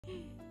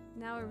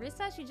Now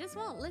Nerissa, she just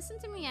won't listen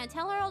to me. I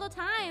tell her all the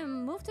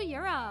time, move to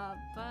Europe,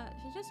 but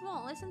she just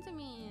won't listen to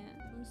me.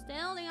 I'm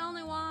still the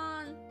only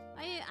one.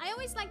 I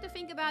always like to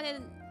think about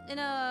it in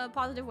a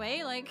positive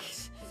way, like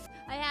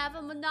I have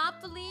a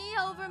monopoly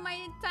over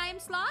my time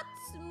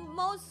slots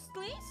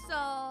mostly,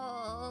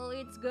 so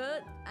it's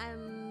good.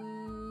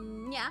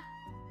 Yeah.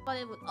 But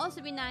it would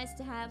also be nice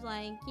to have,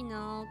 like, you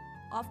know,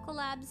 off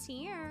collabs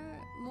here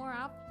more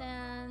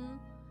often.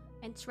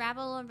 And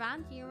travel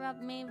around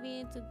Europe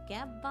maybe to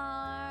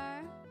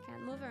Gawr.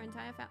 Can't move her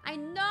entire family. I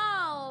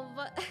know,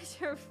 but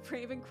your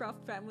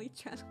𝗶𝗃𝗃𝗀𝗀 family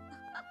channel.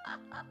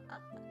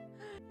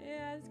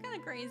 Yeah, it's kind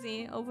of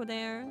crazy over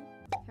there.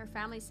 Her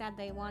family said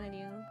they wanted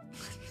you.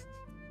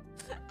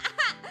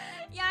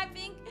 Yeah, I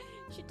think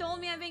she told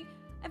me. I think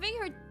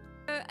her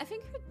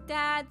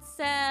dad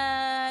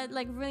said,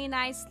 like, really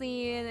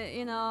nicely that,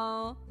 you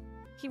know,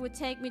 he would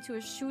take me to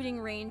a shooting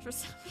range or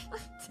something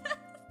like that.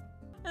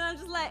 And I'm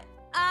just like,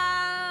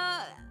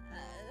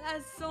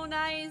 that's so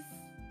nice,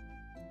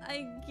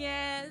 I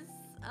guess.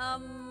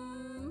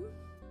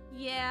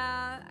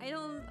 Yeah,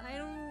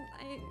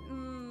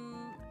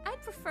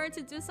 I'd prefer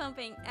to do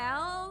something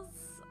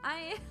else.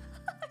 I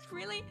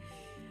really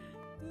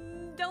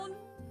don't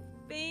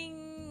think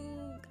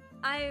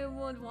I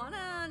would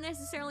wanna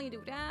necessarily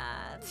do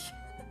that.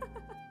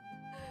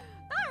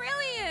 Not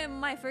really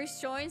my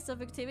first choice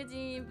of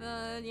activity,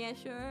 but yeah,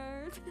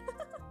 sure.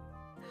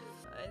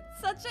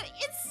 It's such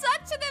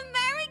an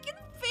American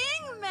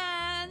thing,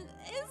 man.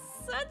 It's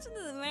such an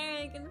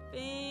American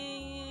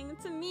thing.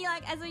 To me,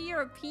 like, as a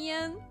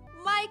European,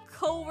 my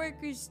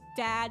coworker's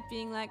dad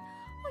being like,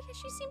 oh yeah,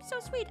 she seems so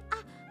sweet.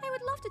 I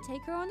would love to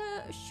take her on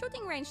a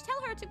shooting range. Tell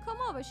her to come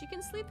over. She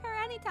can sleep here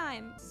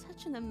anytime.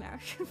 Such an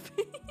American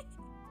thing.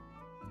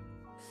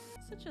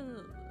 Such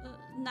a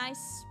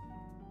nice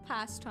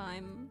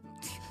pastime.